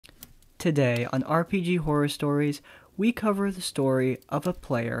Today on RPG Horror Stories, we cover the story of a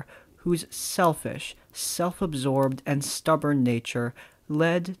player whose selfish, self-absorbed, and stubborn nature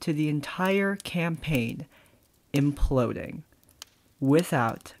led to the entire campaign imploding.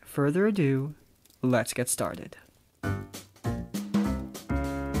 Without further ado, let's get started.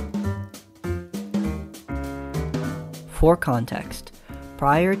 For context,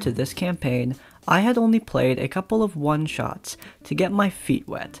 prior to this campaign, I had only played a couple of one-shots to get my feet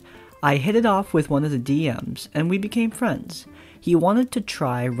wet. I hit it off with one of the DMs, and we became friends. He wanted to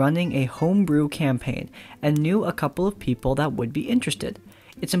try running a homebrew campaign, and knew a couple of people that would be interested.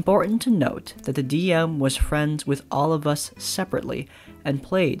 It's important to note that the DM was friends with all of us separately, and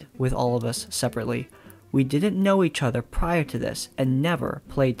played with all of us separately. We didn't know each other prior to this, and never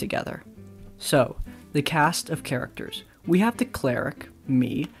played together. So, the cast of characters. We have the cleric,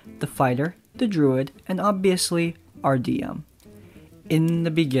 me, the fighter, the druid, and obviously our DM. In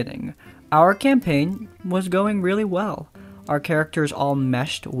the beginning, our campaign was going really well. Our characters all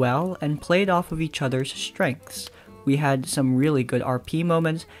meshed well and played off of each other's strengths. We had some really good RP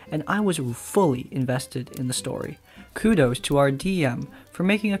moments, and I was fully invested in the story. Kudos to our DM for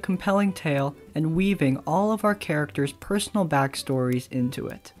making a compelling tale and weaving all of our characters' personal backstories into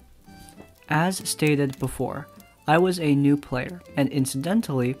it. As stated before, I was a new player, and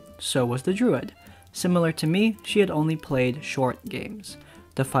incidentally, so was the druid. Similar to me, she had only played short games.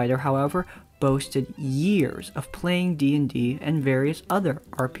 The fighter, however, boasted years of playing D&D and various other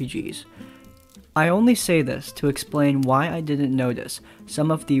RPGs. I only say this to explain why I didn't notice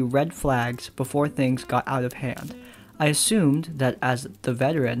some of the red flags before things got out of hand. I assumed that as the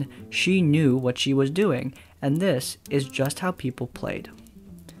veteran, she knew what she was doing, and this is just how people played.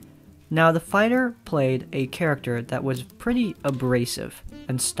 Now, the fighter played a character that was pretty abrasive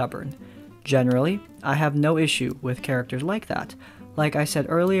and stubborn. Generally, I have no issue with characters like that. Like I said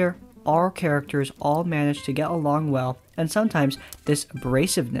earlier, our characters all managed to get along well, and sometimes this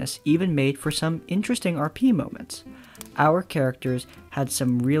abrasiveness even made for some interesting RP moments. Our characters had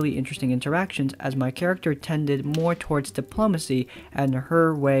some really interesting interactions, as my character tended more towards diplomacy and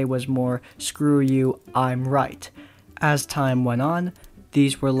her way was more screw you, I'm right. As time went on,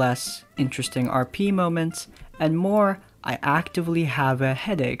 these were less interesting RP moments, and more I actively have a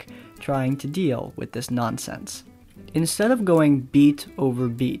headache trying to deal with this nonsense. Instead of going beat over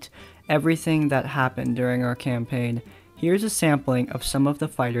beat, everything that happened during our campaign, here's a sampling of some of the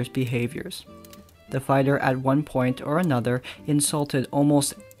fighter's behaviors. The fighter at one point or another insulted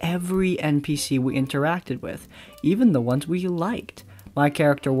almost every NPC we interacted with, even the ones we liked. My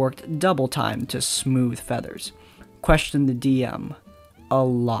character worked double time to smooth feathers, questioned the DM a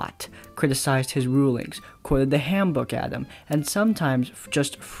lot, criticized his rulings, quoted the handbook at him, and sometimes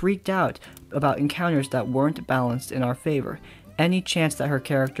just freaked out about encounters that weren't balanced in our favor. Any chance that her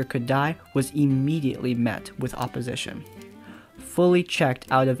character could die was immediately met with opposition. Fully checked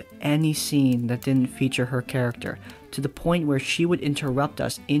out of any scene that didn't feature her character, to the point where she would interrupt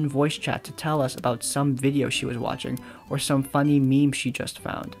us in voice chat to tell us about some video she was watching, or some funny meme she just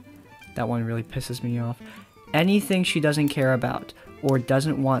found. That one really pisses me off. Anything she doesn't care about, or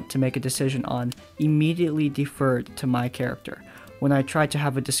doesn't want to make a decision on, immediately deferred to my character. When I tried to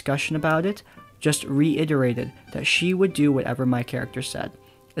have a discussion about it, just reiterated that she would do whatever my character said.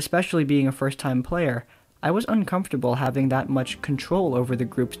 Especially being a first-time player, I was uncomfortable having that much control over the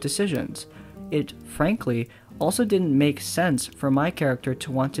group's decisions. It, frankly, also didn't make sense for my character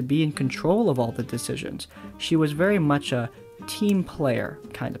to want to be in control of all the decisions. She was very much a team player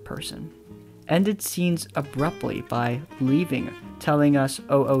kind of person. Ended scenes abruptly by leaving, telling us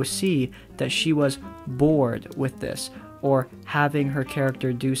OOC that she was bored with this, or having her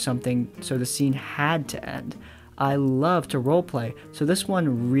character do something so the scene had to end. I love to roleplay, so this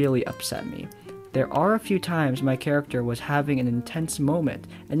one really upset me. There are a few times my character was having an intense moment,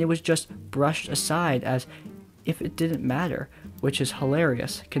 and it was just brushed aside as if it didn't matter, which is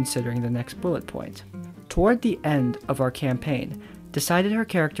hilarious considering the next bullet point. Toward the end of our campaign, decided her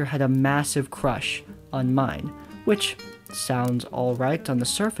character had a massive crush on mine, which sounds alright on the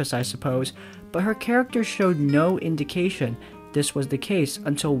surface, I suppose, but her character showed no indication this was the case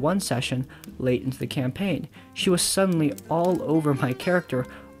until one session late into the campaign. She was suddenly all over my character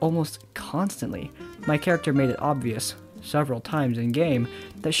almost constantly. My character made it obvious several times in game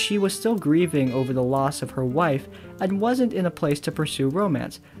that she was still grieving over the loss of her wife and wasn't in a place to pursue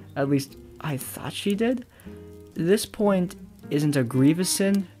romance. At least I thought she did. This point isn't a grievous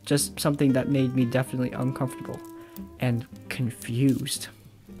sin, just something that made me definitely uncomfortable and confused.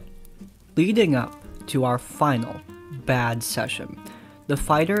 Leading up to our final bad session, the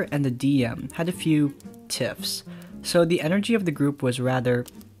fighter and the DM had a few tiffs, so the energy of the group was rather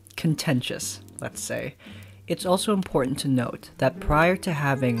contentious, let's say. It's also important to note that prior to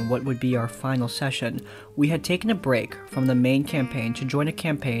having what would be our final session, we had taken a break from the main campaign to join a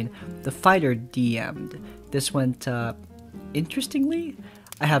campaign the fighter DM'd. This went, interestingly.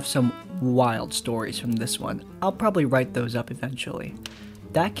 I have some wild stories from this one. I'll probably write those up eventually.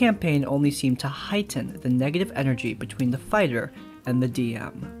 That campaign only seemed to heighten the negative energy between the fighter and the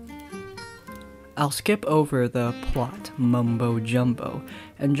DM. I'll skip over the plot mumbo-jumbo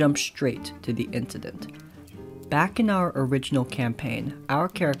and jump straight to the incident. Back in our original campaign, our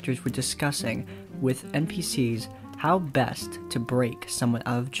characters were discussing with NPCs how best to break someone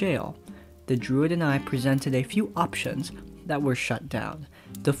out of jail. The druid and I presented a few options that were shut down.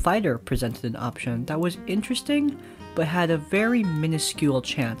 The fighter presented an option that was interesting, but had a very minuscule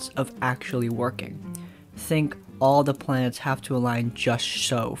chance of actually working. Think all the planets have to align just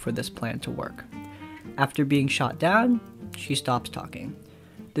so for this plan to work. After being shot down, she stops talking.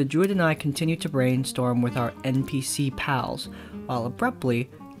 The druid and I continue to brainstorm with our NPC pals, while abruptly,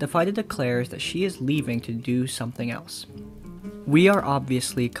 the fighter declares that she is leaving to do something else. We are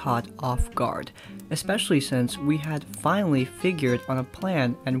obviously caught off guard, especially since we had finally figured on a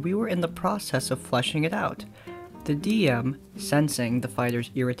plan and we were in the process of fleshing it out. The DM, sensing the fighter's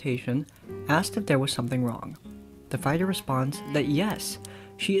irritation, asked if there was something wrong. The fighter responds that yes,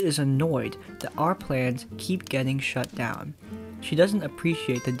 she is annoyed that our plans keep getting shut down. She doesn't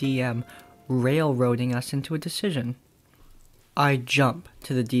appreciate the DM railroading us into a decision. I jump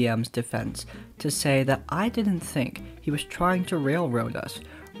to the DM's defense to say that I didn't think he was trying to railroad us.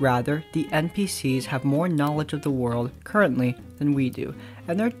 Rather, the NPCs have more knowledge of the world currently than we do,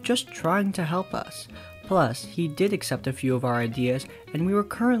 and they're just trying to help us. Plus, he did accept a few of our ideas, and we were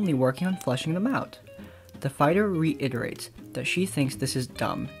currently working on fleshing them out. The fighter reiterates that she thinks this is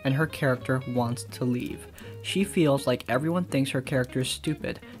dumb, and her character wants to leave. She feels like everyone thinks her character is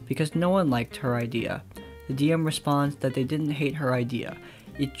stupid, because no one liked her idea. The DM responds that they didn't hate her idea,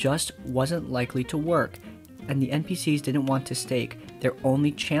 it just wasn't likely to work, and the NPCs didn't want to stake their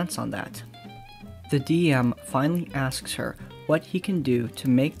only chance on that. The DM finally asks her what he can do to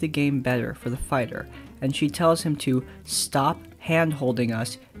make the game better for the fighter, and she tells him to stop hand-holding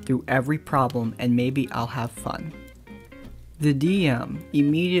us through every problem and maybe I'll have fun. The DM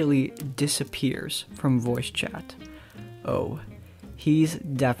immediately disappears from voice chat. Oh, he's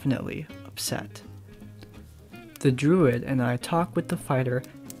definitely upset. The druid and I talk with the fighter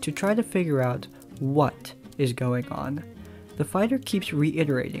to try to figure out what is going on. The fighter keeps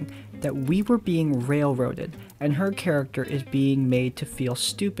reiterating that we were being railroaded and her character is being made to feel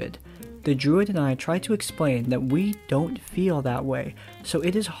stupid. The druid and I try to explain that we don't feel that way, so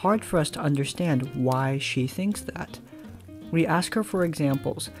it is hard for us to understand why she thinks that. We ask her for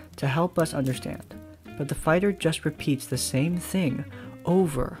examples to help us understand, but the fighter just repeats the same thing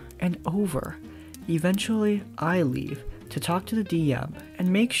over and over. Eventually, I leave to talk to the DM and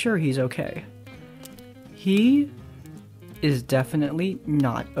make sure he's okay. He is definitely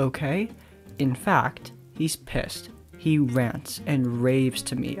not okay. In fact, he's pissed. He rants and raves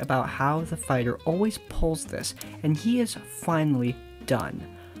to me about how the fighter always pulls this, and he is finally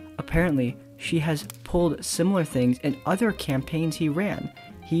done. Apparently, she has pulled similar things in other campaigns he ran.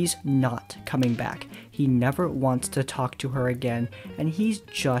 He's not coming back. He never wants to talk to her again, and he's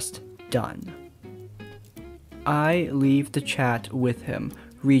just done. I leave the chat with him,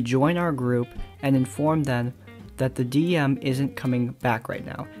 rejoin our group, and inform them that the DM isn't coming back right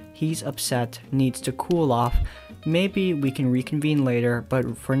now. He's upset, needs to cool off. Maybe we can reconvene later,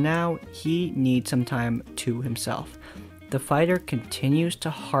 but for now, he needs some time to himself. The fighter continues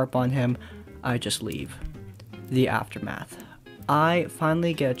to harp on him. I just leave. The aftermath. I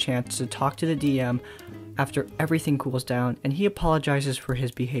finally get a chance to talk to the DM after everything cools down, and he apologizes for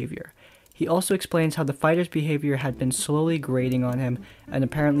his behavior. He also explains how the fighter's behavior had been slowly grating on him, and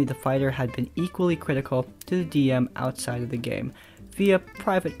apparently the fighter had been equally critical to the DM outside of the game, via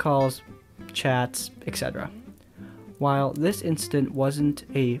private calls, chats, etc. While this incident wasn't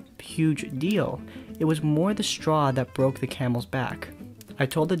a huge deal, it was more the straw that broke the camel's back. I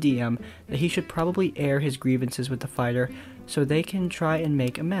told the DM that he should probably air his grievances with the fighter so they can try and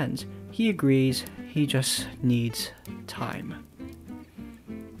make amends. He agrees, he just needs time.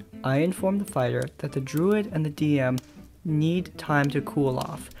 I informed the fighter that the druid and the DM need time to cool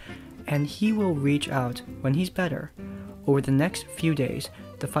off, and he will reach out when he's better. Over the next few days,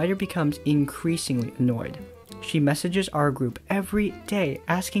 the fighter becomes increasingly annoyed. She messages our group every day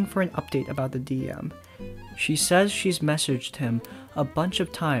asking for an update about the DM. She says she's messaged him a bunch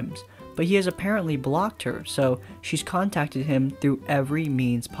of times, but he has apparently blocked her, so she's contacted him through every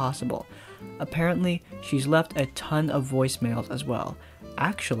means possible. Apparently, she's left a ton of voicemails as well,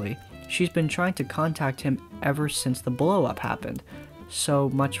 Actually, she's been trying to contact him ever since the blow-up happened. So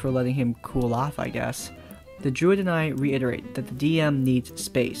much for letting him cool off, I guess. The druid and I reiterate that the DM needs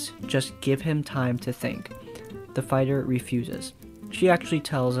space, just give him time to think. The fighter refuses. She actually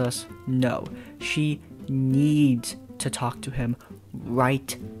tells us no, she needs to talk to him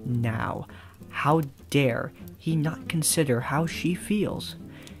right now. How dare he not consider how she feels?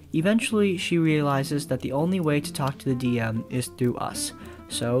 Eventually, she realizes that the only way to talk to the DM is through us,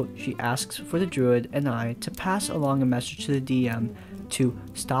 so she asks for the druid and I to pass along a message to the DM to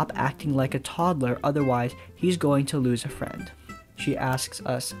stop acting like a toddler, otherwise he's going to lose a friend. She asks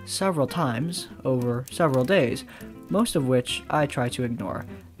us several times, over several days, most of which I try to ignore.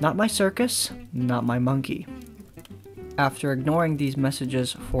 Not my circus, not my monkey. After ignoring these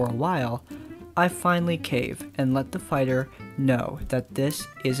messages for a while, I finally cave and let the fighter know that this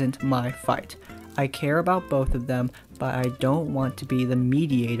isn't my fight. I care about both of them, but I don't want to be the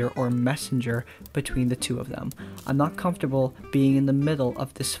mediator or messenger between the two of them. I'm not comfortable being in the middle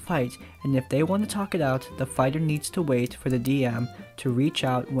of this fight, and if they want to talk it out, the fighter needs to wait for the DM to reach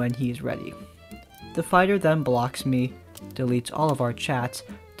out when he is ready. The fighter then blocks me, deletes all of our chats,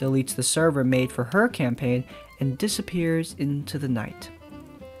 deletes the server made for her campaign, and disappears into the night.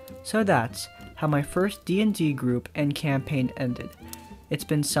 So that's how my first D&D group and campaign ended. It's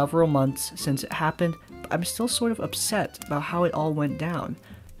been several months since it happened, but I'm still sort of upset about how it all went down.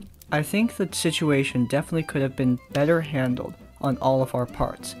 I think the situation definitely could have been better handled on all of our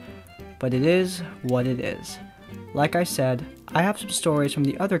parts, but it is what it is. Like I said, I have some stories from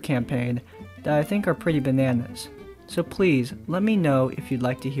the other campaign that I think are pretty bananas, so please let me know if you'd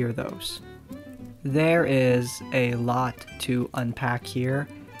like to hear those. There is a lot to unpack here,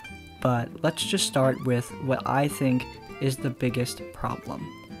 but let's just start with what I think is the biggest problem.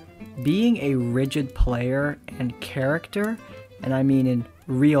 Being a rigid player and character, and I mean in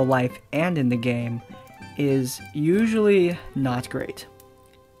real life and in the game, is usually not great.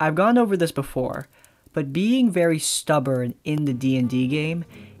 I've gone over this before, but being very stubborn in the D&D game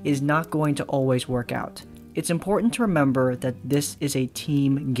is not going to always work out. It's important to remember that this is a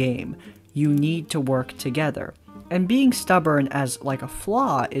team game. You need to work together. And being stubborn as like a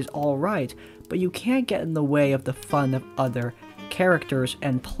flaw is alright, but you can't get in the way of the fun of other characters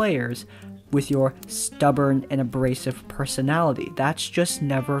and players with your stubborn and abrasive personality. That's just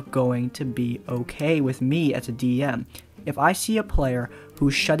never going to be okay with me as a DM. If I see a player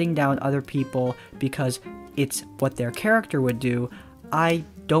who's shutting down other people because it's what their character would do, I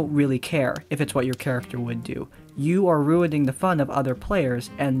don't really care if it's what your character would do. You are ruining the fun of other players,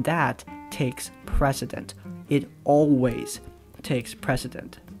 and that takes precedent. It always takes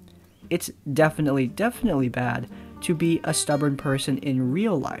precedent. It's definitely bad to be a stubborn person in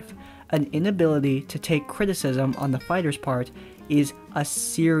real life. An inability to take criticism on the fighter's part is a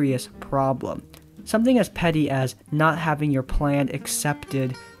serious problem. Something as petty as not having your plan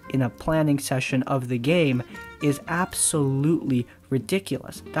accepted in a planning session of the game is absolutely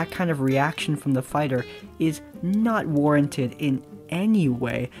ridiculous. That kind of reaction from the fighter is not warranted in any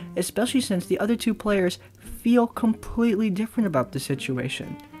way, especially since the other two players feel completely different about the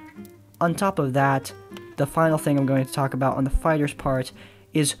situation. On top of that, the final thing I'm going to talk about on the fighter's part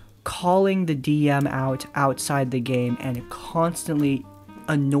is calling the DM out outside the game and constantly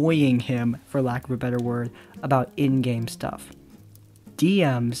annoying him, for lack of a better word, about in-game stuff.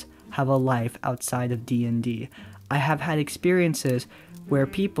 DMs have a life outside of D&D. I have had experiences where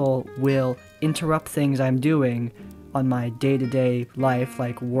people will interrupt things I'm doing on my day-to-day life,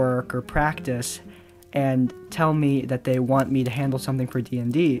 like work or practice, and tell me that they want me to handle something for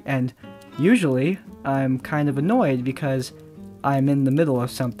D&D, and usually I'm kind of annoyed because I'm in the middle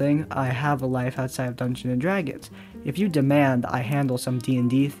of something. I have a life outside of Dungeons & Dragons. If you demand I handle some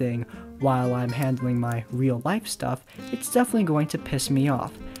D&D thing while I'm handling my real life stuff, it's definitely going to piss me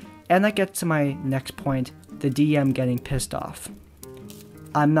off. And that gets to my next point, the DM getting pissed off.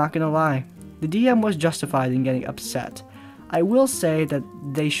 I'm not gonna lie, the DM was justified in getting upset. I will say that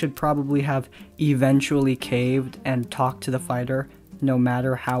they should probably have eventually caved and talked to the fighter, no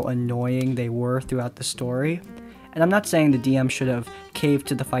matter how annoying they were throughout the story. And I'm not saying the DM should have caved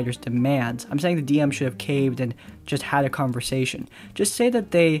to the fighter's demands. I'm saying the DM should have caved and just had a conversation. Just say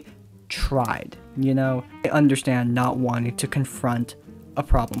that they tried, you know? I understand not wanting to confront a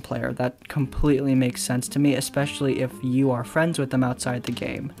problem player. That completely makes sense to me, especially if you are friends with them outside the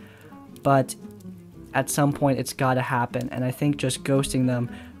game. But at some point it's gotta happen, and I think just ghosting them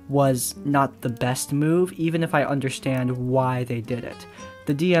was not the best move, even if I understand why they did it.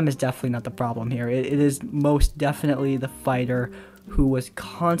 The DM is definitely not the problem here. It is most definitely the fighter who was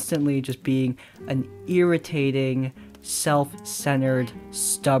constantly just being an irritating self-centered,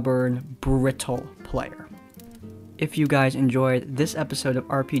 stubborn, brittle player. If you guys enjoyed this episode of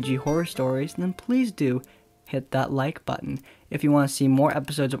RPG Horror Stories, then please do hit that like button. If you want to see more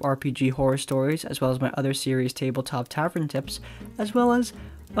episodes of RPG Horror Stories, as well as my other series, Tabletop Tavern Tips, as well as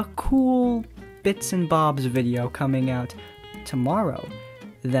a cool bits and bobs video coming out tomorrow,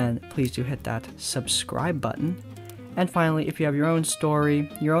 then please do hit that subscribe button. And finally, if you have your own story,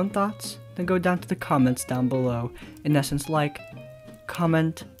 your own thoughts, then go down to the comments down below. In essence, like,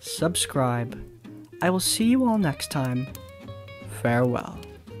 comment, subscribe. I will see you all next time. Farewell.